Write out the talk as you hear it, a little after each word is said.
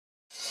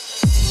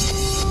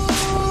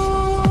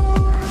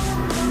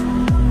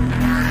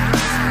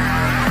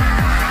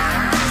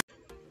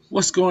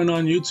What's going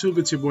on YouTube?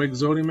 It's your boy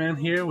Exodiaman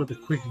here with a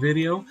quick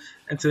video.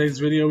 In today's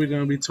video we're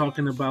going to be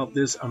talking about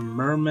this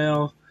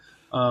Mermail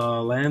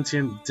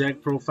Lantern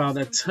deck profile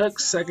that took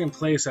second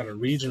place at a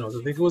regionals.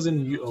 I think it was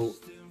in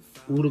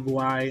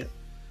Uruguay.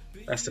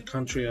 That's the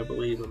country, I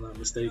believe, if I'm not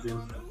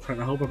mistaken. I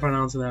hope I'm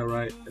pronouncing that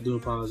right. I do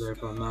apologize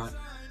if I'm not.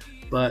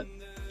 But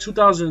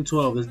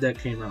 2012 this deck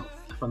came out,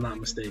 if I'm not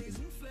mistaken.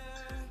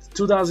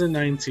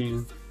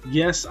 2019,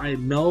 yes, I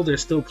know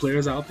there's still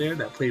players out there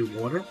that play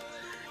Water,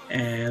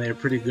 and they're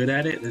pretty good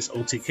at it. There's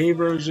OTK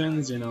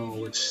versions,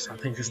 which I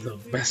think is the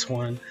best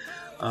one.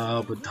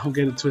 But don't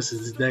get it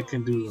twisted. This deck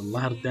can do a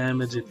lot of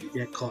damage if you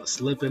get caught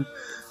slipping.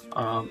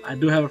 I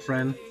do have a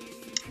friend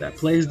that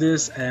plays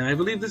this, and I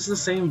believe this is the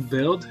same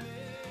build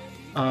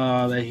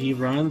that he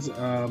runs,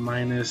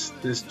 minus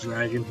this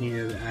dragon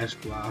here, the Ash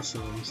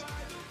Blossoms.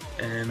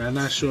 And I'm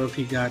not sure if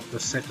he got the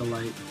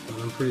Secalite,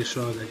 but I'm pretty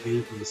sure that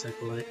gave him the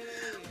Secalite.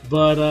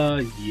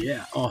 But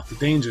yeah, oh, the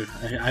danger.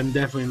 I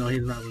definitely know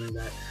he's not running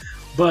that.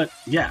 But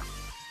yeah,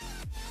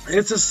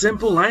 it's a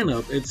simple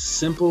lineup. It's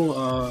simple.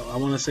 I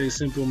want to say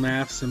simple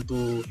math,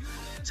 simple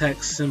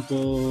text,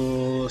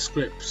 simple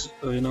scripts.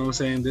 You know what I'm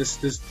saying?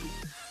 This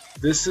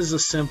is a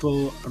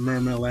simple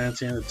Mermail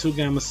Lantern. The 2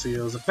 Gamma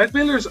Seals. Effect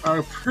Veilers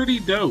are pretty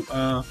dope.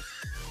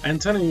 I'm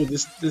telling you,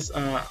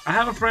 I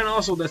have a friend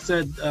also that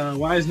said,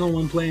 why is no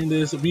one playing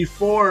this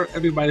before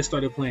everybody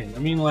started playing? I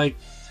mean, like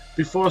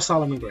before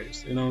Solomon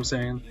Graves. You know what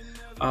I'm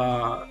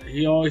saying?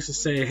 He always used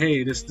to say,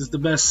 hey, this is the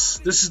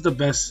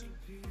best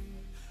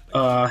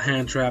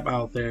hand trap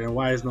out there, and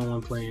why is no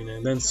one playing it?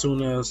 And then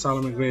soon as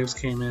Solomon Graves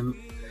came in,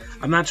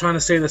 I'm not trying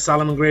to say that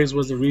Solomon Graves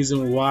was the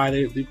reason why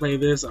they play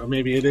this, or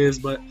maybe it is,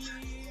 but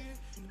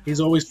he's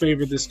always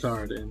favored this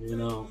card,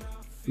 and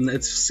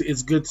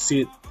it's good to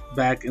see it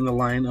back in the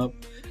lineup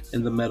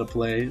in the meta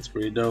play. It's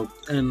pretty dope,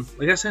 and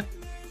like I said,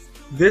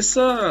 this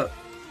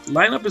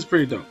lineup is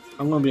pretty dope.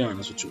 I'm gonna be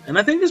honest with you, and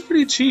I think it's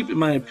pretty cheap in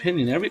my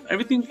opinion.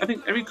 Everything, I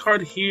think every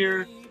card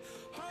here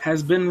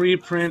has been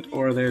reprint,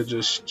 or they're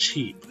just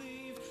cheap.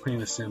 Plain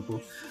and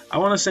simple. I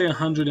want to say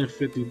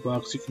 150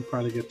 bucks. You can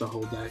probably get the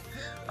whole deck.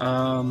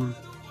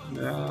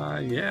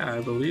 Yeah,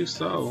 I believe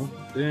so.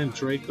 Then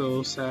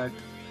Draco Sack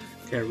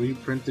get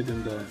reprinted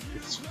in the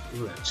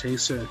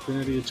Chaser,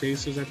 Infinity of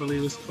Chasers, I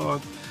believe it's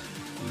called.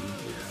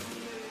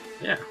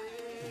 Yeah.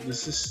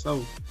 This is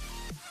so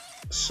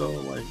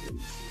like,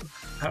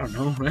 I don't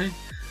know, right?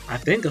 I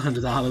think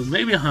 $100,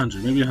 maybe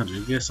 100,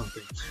 you get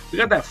something. We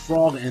got that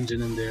frog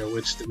engine in there,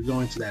 which we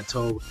go into that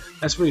toe.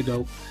 That's pretty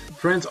dope.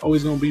 Prince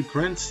always gonna be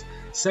Prince.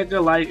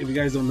 Secalite, if you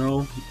guys don't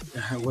know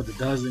what it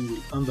does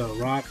under a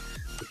rock,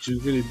 but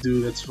you really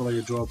do, that's for like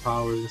your draw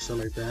powers and stuff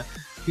like that.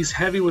 He's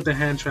heavy with the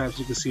hand traps.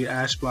 You can see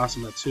Ash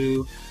Blossom at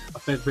 2,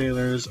 Effect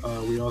Veilers.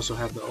 We also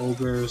have the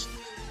Ogres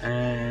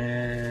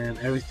and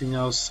everything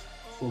else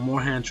for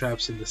more hand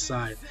traps in the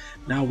side.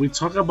 Now we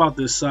talk about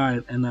this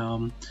side,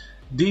 and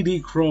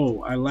DD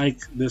Crow, I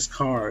like this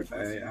card.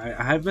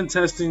 I have been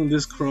testing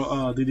this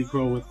DD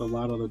Crow with a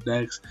lot of the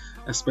decks,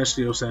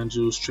 especially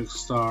Osanjus,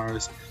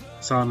 Trickstars,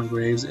 Solomon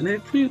Graves, and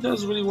it really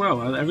does really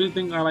well.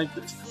 Everything, I like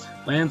this.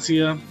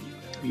 Lancia,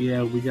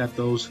 yeah, we got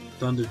those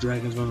Thunder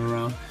Dragons running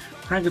around.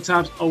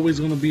 Prankatop's always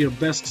going to be a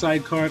best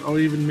side card or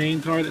even main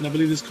card, and I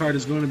believe this card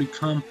is going to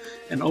become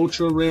an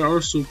ultra rare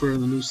or super in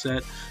the new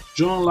set.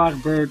 Drone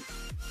Lockbird,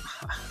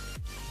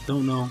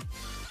 don't know.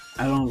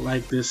 I don't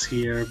like this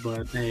here,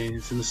 but hey,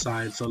 it's in the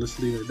side, so let's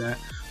leave it at that.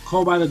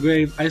 Call by the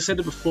Grave, I said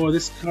it before,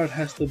 this card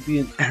has to be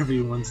in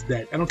everyone's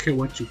deck. I don't care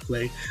what you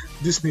play,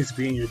 this needs to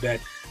be in your deck.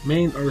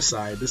 Main or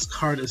side, this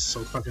card is so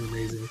fucking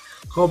amazing.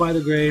 Call by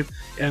the Grave,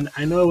 and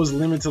I know it was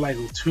limited to like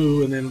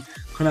 2, and then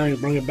Konami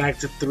brought it back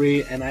to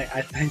 3, and I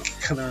thank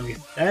Konami.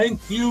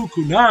 Thank you,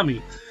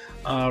 Konami.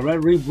 Red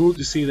Reboot,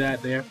 you see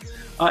that there.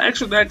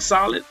 Extra deck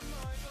solid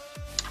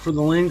for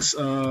the links,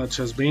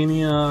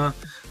 Chesbania,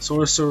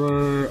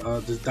 Sorcerer,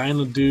 the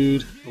Dino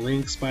Dude,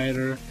 Link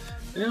Spider,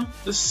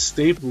 this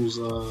staples.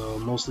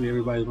 Mostly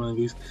everybody's one of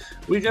these.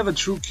 We got the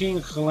True King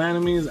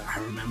Calamities. I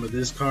remember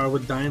this card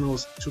with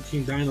Dinos, True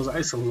King Dinos. I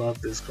used to love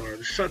this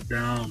card. Shut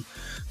down.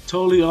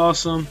 Totally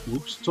awesome.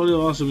 Whoops, totally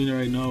awesome. You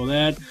already know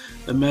that.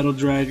 The Metal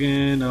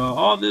Dragon,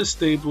 all this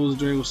staples.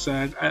 Draco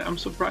Sack. I'm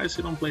surprised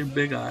he don't play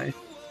Big Eye,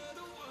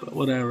 but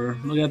whatever.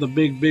 We got the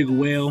big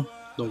whale,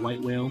 the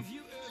white whale,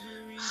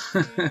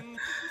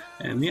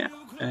 and yeah,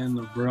 and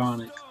the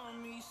Veronic.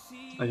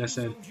 Like I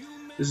said,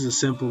 this is a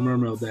simple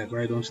Mermail deck,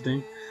 right? Don't you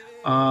think?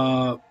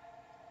 I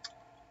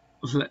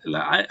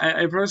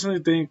personally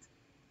think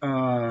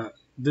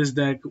this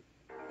deck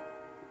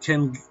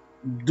can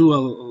do a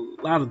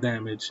lot of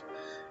damage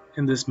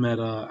in this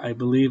meta. I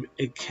believe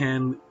it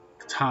can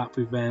top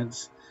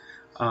events.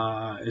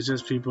 It's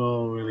just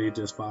people really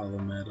just follow the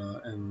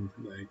meta, and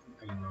like,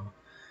 I don't know.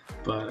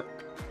 But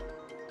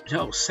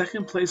yo,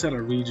 second place at a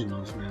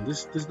regionals, man.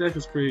 This deck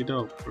is pretty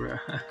dope.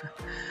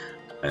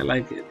 I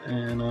like it,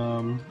 and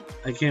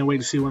I can't wait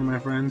to see one of my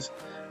friends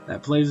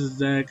that plays this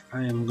deck.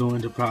 I am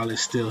going to probably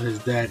steal his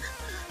deck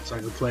so I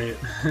can play it.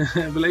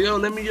 Be like, yo,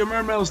 let me your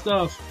Mermail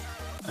stuff.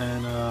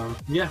 And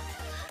yeah,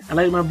 And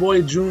like my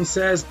boy June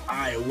says,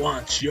 I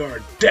want your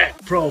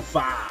deck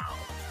profile.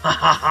 Ha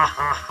ha ha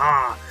ha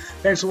ha.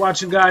 Thanks for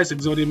watching, guys.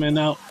 Exodiaman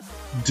out.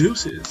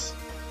 Deuces.